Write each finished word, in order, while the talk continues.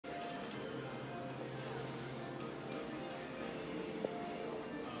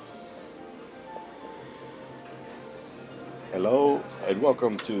Hello and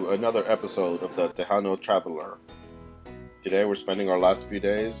welcome to another episode of the Tejano Traveler. Today we're spending our last few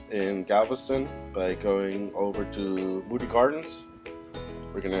days in Galveston by going over to Moody Gardens.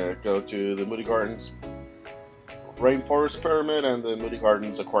 We're gonna go to the Moody Gardens Rainforest Pyramid and the Moody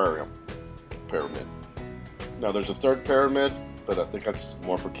Gardens Aquarium Pyramid. Now there's a third pyramid, but I think that's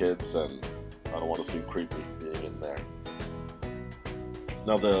more for kids and I don't want to seem creepy being in there.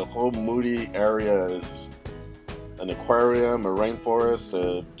 Now the whole Moody area is an aquarium, a rainforest,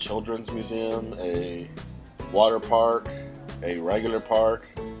 a children's museum, a water park, a regular park,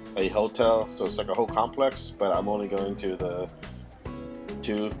 a hotel, so it's like a whole complex, but I'm only going to the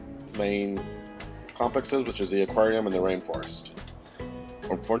two main complexes, which is the aquarium and the rainforest.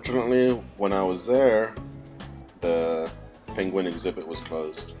 Unfortunately, when I was there, the penguin exhibit was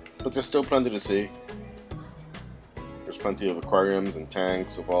closed, but there's still plenty to see. There's plenty of aquariums and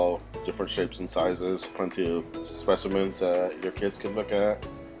tanks of all different shapes and sizes, plenty of specimens that your kids can look at,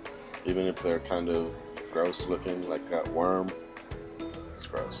 even if they're kind of gross looking, like that worm. It's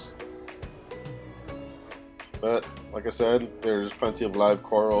gross. But like I said, there's plenty of live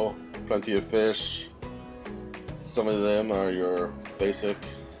coral, plenty of fish. Some of them are your basic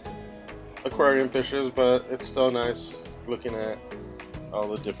aquarium fishes, but it's still nice looking at all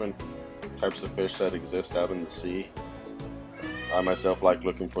the different types of fish that exist out in the sea. I myself like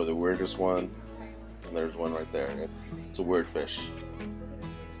looking for the weirdest one, and there's one right there. It's a weird fish.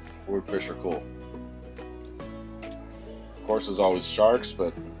 Weird fish are cool. Of course, there's always sharks,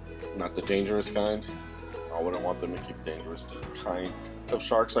 but not the dangerous kind. I wouldn't want them to keep dangerous kind of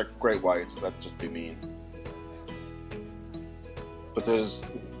sharks like great whites. That'd just be mean. But there's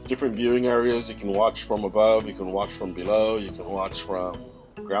different viewing areas. You can watch from above, you can watch from below, you can watch from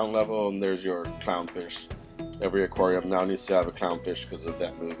ground level, and there's your clownfish. Every aquarium now needs to have a clownfish because of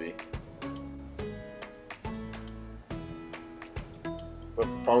that movie. But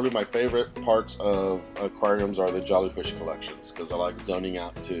probably my favorite parts of aquariums are the jellyfish collections, because I like zoning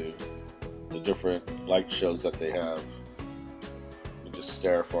out to the different light shows that they have. You just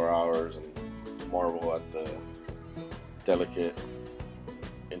stare for hours and marvel at the delicate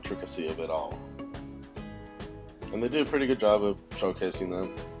intricacy of it all. And they do a pretty good job of showcasing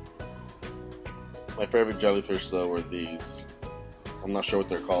them. My favorite jellyfish though were these. I'm not sure what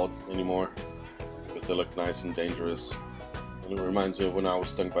they're called anymore, but they look nice and dangerous. And it reminds me of when I was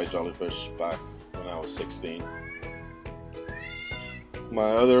stung by jellyfish back when I was 16.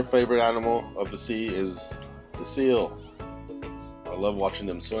 My other favorite animal of the sea is the seal. I love watching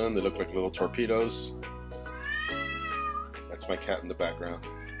them swim. They look like little torpedoes. That's my cat in the background.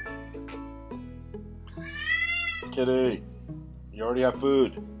 Kitty, you already have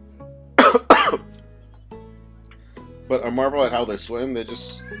food. But I marvel at how they swim. They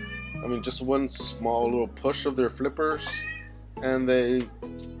just one small little push of their flippers and they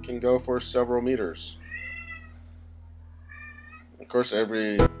can go for several meters. Of course,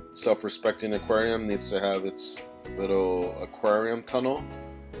 every self-respecting aquarium needs to have its little aquarium tunnel.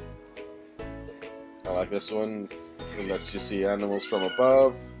 I like this one. It lets you see animals from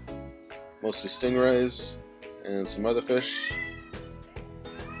above, mostly stingrays and some other fish.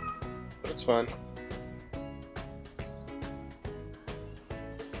 But it's fun.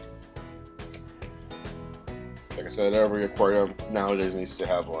 Like I said, every aquarium nowadays needs to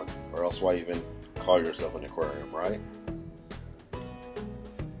have one, or else why even call yourself an aquarium, right?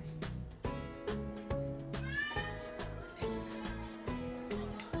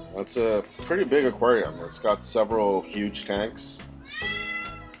 It's a pretty big aquarium. It's got several huge tanks.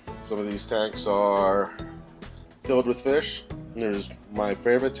 Some of these tanks are filled with fish. There's my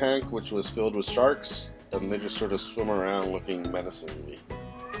favorite tank, which was filled with sharks, and they just sort of swim around looking menacingly,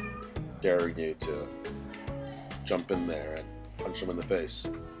 daring you to jump in there and punch them in the face.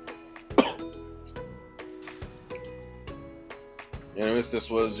 Anyways, this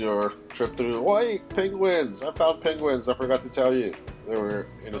was your trip through. Wait, penguins! I found penguins. I forgot to tell you. They were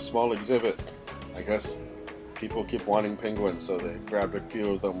in a small exhibit. I guess people keep wanting penguins, so they grabbed a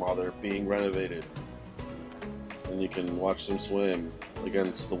few of them while they're being renovated. And you can watch them swim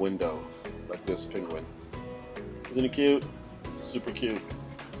against the window, like this penguin. Isn't it cute? Super cute.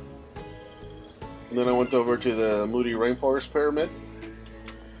 And then I went over to the Moody Rainforest Pyramid.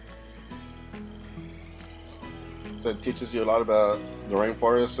 So it teaches you a lot about the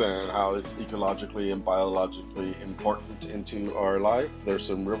rainforest and how it's ecologically and biologically important into our life. There's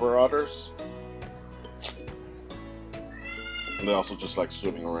some river otters. And they also just like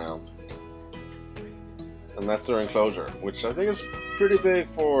swimming around. And that's their enclosure, which I think is pretty big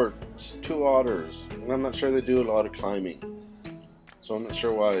for two otters. And I'm not sure they do a lot of climbing. So I'm not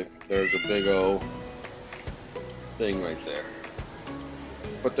sure why there's a big old thing right there.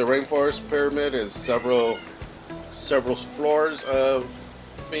 But the Rainforest Pyramid is several floors of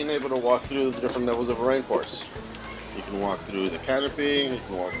being able to walk through the different levels of a rainforest. You can walk through the canopy, you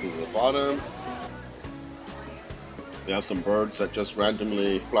can walk through the bottom. They have some birds that just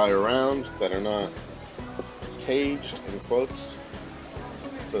randomly fly around that are not caged, in quotes,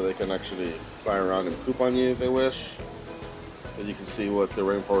 so they can actually fly around and poop on you if they wish. And you can see what the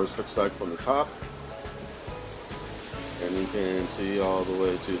rainforest looks like from the top, and you can see all the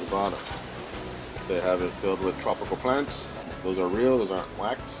way to the bottom. They have it filled with tropical plants. Those are real, those aren't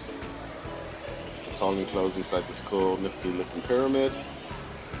wax. It's all enclosed inside this cool, nifty looking pyramid.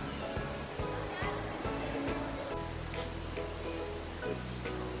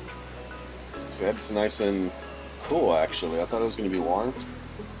 It's nice and cool, actually. I thought it was going to be warm,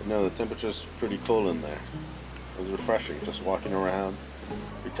 but no, the temperature's pretty cool in there. It was refreshing, just walking around,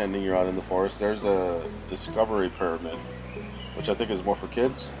 pretending you're out in the forest. There's a Discovery Pyramid, which I think is more for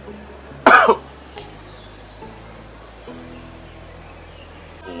kids.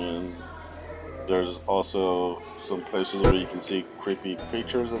 And there's also some places where you can see creepy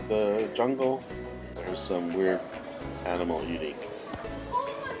creatures of the jungle. There's some weird animal eating.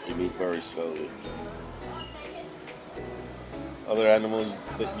 You move very slowly. Other animals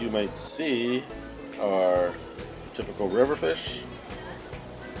that you might see are typical river fish.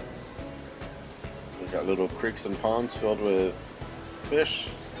 We've got little creeks and ponds filled with fish.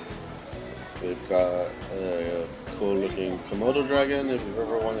 We've got a cool looking Komodo dragon if you've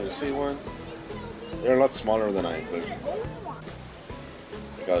ever wanted to see one. They're a lot smaller than I envisioned.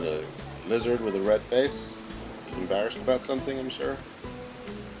 We got a lizard with a red face. He's embarrassed about something, I'm sure.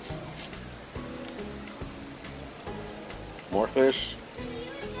 More fish.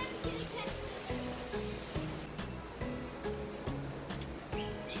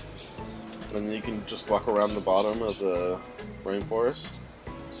 And you can just walk around the bottom of the rainforest,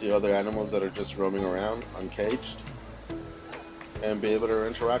 see other animals that are just roaming around, uncaged, and be able to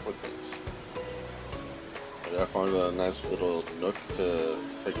interact with things. I found a nice little nook to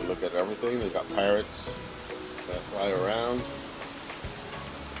take a look at everything. They've got parrots that fly around.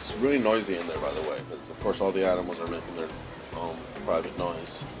 It's really noisy in there, by the way, because of course all the animals are making their own private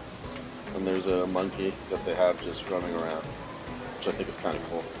noise. And there's a monkey that they have just running around, which I think is kind of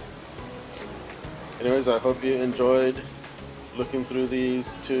cool. Anyways, I hope you enjoyed looking through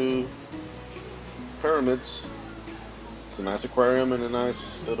these two pyramids. It's a nice aquarium and a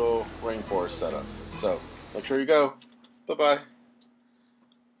nice little rainforest setup. So, make sure you go. Bye-bye.